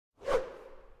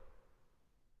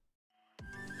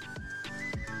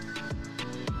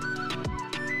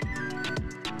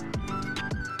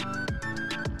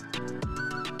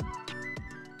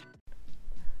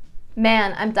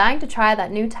Man, I'm dying to try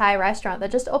that new Thai restaurant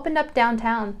that just opened up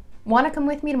downtown. Want to come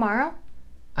with me tomorrow?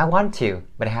 I want to,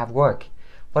 but I have work.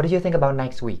 What do you think about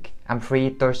next week? I'm free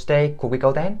Thursday. Could we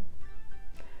go then?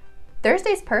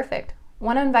 Thursday's perfect.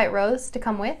 Want to invite Rose to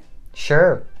come with?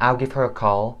 Sure, I'll give her a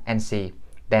call and see.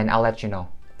 Then I'll let you know.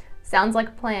 Sounds like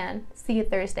a plan. See you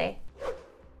Thursday.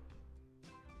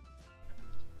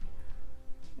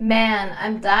 Man,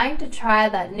 I'm dying to try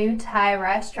that new Thai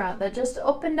restaurant that just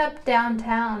opened up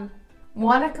downtown.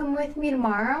 Want to come with me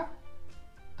tomorrow?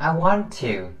 I want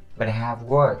to, but I have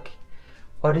work.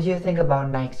 What do you think about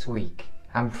next week?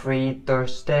 I'm free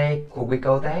Thursday. Could we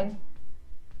go then?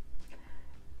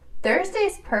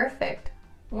 Thursday's perfect.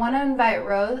 Want to invite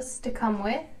Rose to come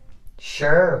with?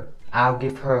 Sure, I'll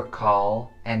give her a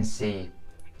call and see.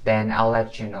 Then I'll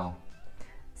let you know.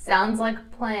 Sounds like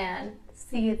a plan.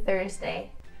 See you Thursday.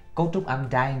 Cấu trúc I'm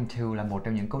dying to là một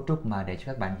trong những cấu trúc mà để cho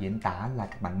các bạn diễn tả là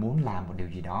các bạn muốn làm một điều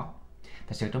gì đó.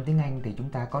 Thật sự trong tiếng Anh thì chúng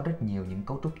ta có rất nhiều những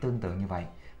cấu trúc tương tự như vậy.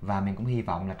 Và mình cũng hy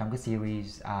vọng là trong cái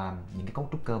series những cái cấu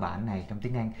trúc cơ bản này trong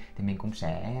tiếng Anh thì mình cũng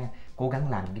sẽ cố gắng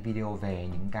làm những cái video về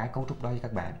những cái cấu trúc đó cho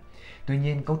các bạn. Tuy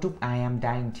nhiên cấu trúc I am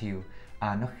dying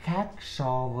to nó khác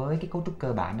so với cái cấu trúc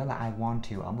cơ bản đó là I want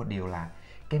to ở một điều là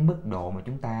cái mức độ mà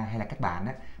chúng ta hay là các bạn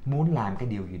muốn làm cái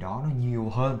điều gì đó nó nhiều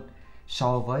hơn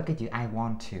so với cái chữ I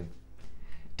want to.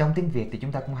 Trong tiếng Việt thì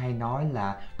chúng ta cũng hay nói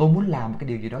là tôi muốn làm một cái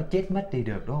điều gì đó chết mất đi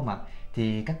được, đúng không ạ?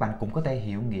 Thì các bạn cũng có thể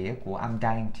hiểu nghĩa của I'm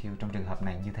dying to trong trường hợp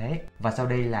này như thế. Và sau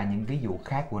đây là những ví dụ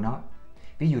khác của nó.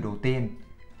 Ví dụ đầu tiên,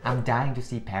 I'm dying to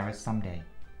see Paris someday.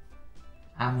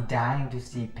 I'm dying to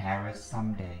see Paris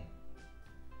someday.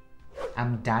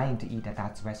 I'm dying to eat at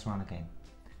that restaurant again.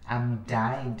 I'm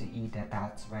dying to eat at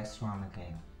that restaurant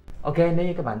again. Ok, nếu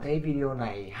như các bạn thấy video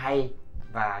này hay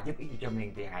và giúp ích cho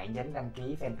mình thì hãy nhấn đăng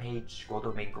ký fanpage của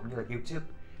tụi mình cũng như là YouTube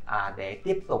để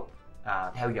tiếp tục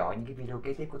theo dõi những cái video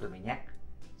kế tiếp của tụi mình nhé.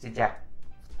 Xin chào.